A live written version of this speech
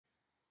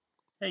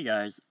Hey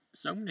guys,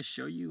 so I'm going to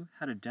show you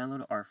how to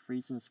download our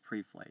Friesens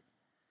Preflight.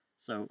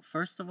 So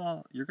first of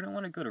all, you're going to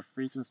want to go to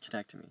Friesens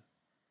Connect to Me.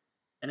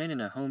 And then in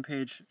the home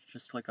page,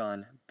 just click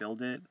on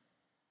Build It.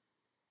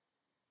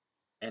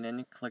 And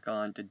then click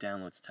on the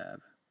Downloads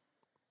tab.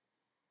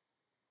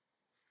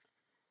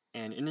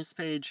 And in this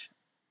page,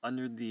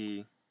 under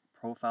the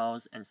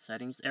Profiles and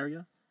Settings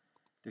area,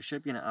 there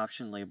should be an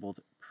option labeled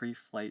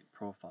Preflight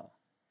Profile.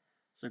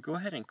 So go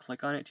ahead and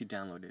click on it to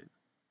download it.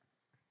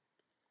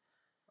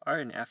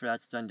 Alright, and after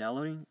that's done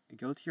downloading,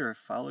 go to your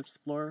File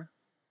Explorer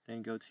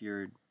and go to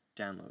your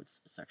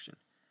Downloads section.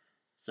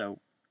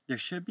 So there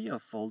should be a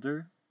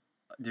file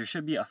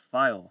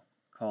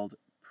called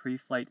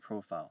Preflight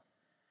Profile.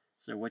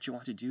 So what you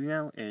want to do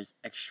now is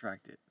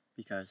extract it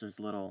because there's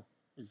a little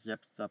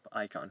zipped up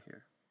icon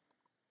here.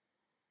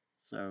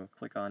 So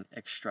click on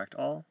Extract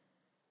All,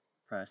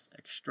 press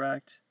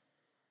Extract,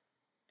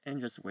 and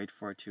just wait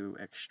for it to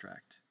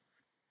extract.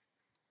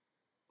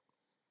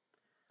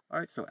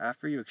 Alright, so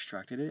after you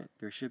extracted it,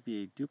 there should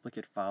be a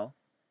duplicate file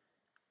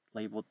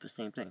labeled the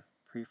same thing,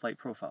 Preflight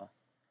Profile.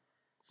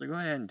 So go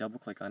ahead and double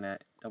click on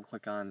that, double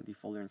click on the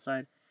folder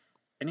inside,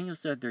 and then you'll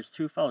see that there's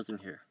two files in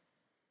here.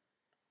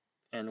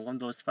 And one of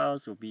those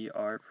files will be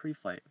our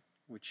Preflight,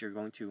 which you're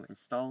going to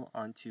install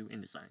onto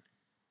InDesign.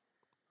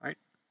 Alright,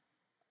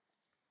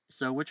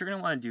 so what you're going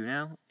to want to do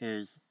now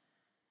is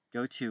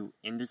go to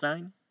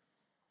InDesign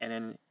and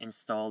then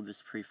install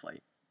this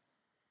Preflight.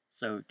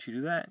 So to do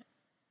that,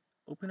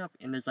 open up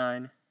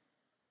InDesign,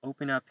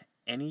 open up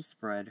any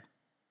spread,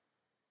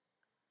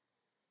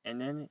 and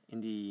then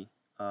in the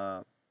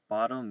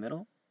bottom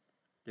middle,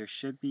 there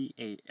should be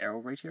an arrow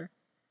right here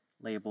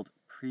labeled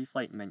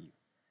Preflight Menu.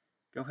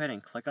 Go ahead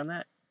and click on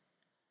that,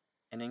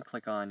 and then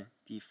click on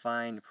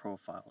Define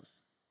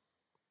Profiles.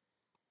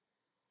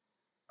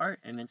 Alright,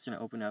 and it's going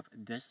to open up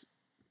this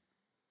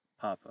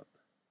pop-up.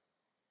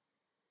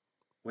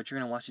 What you're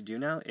going to want to do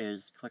now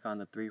is click on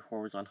the three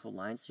horizontal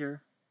lines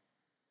here,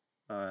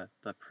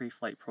 the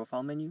Preflight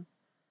Profile menu,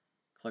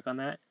 click on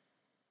that,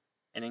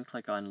 and then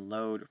click on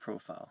Load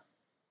Profile.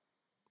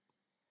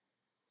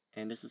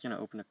 And this is going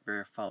to open up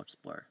your File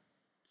Explorer.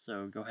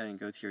 So go ahead and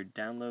go to your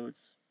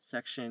Downloads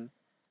section,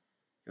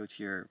 go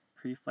to your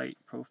Preflight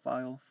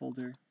Profile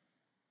folder,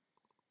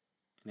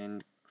 and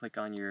then click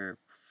on your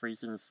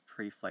Friesens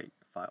Preflight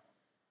file.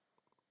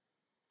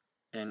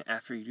 And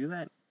after you do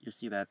that, you'll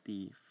see that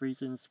the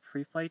Friesens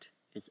Preflight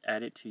is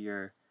added to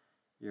your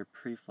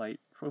Preflight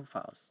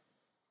profiles.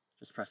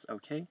 Just press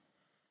OK,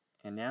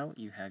 and now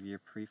you have your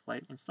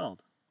Preflight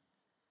installed.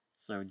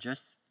 So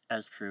just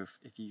as proof,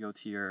 if you go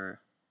to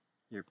your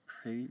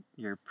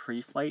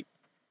Preflight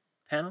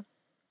panel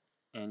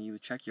and you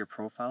check your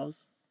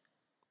profiles,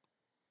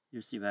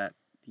 you'll see that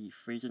the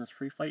Friesens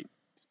Preflight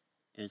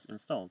is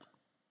installed.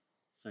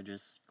 So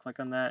just click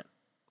on that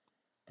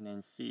and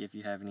then see if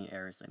you have any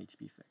errors that need to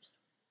be fixed.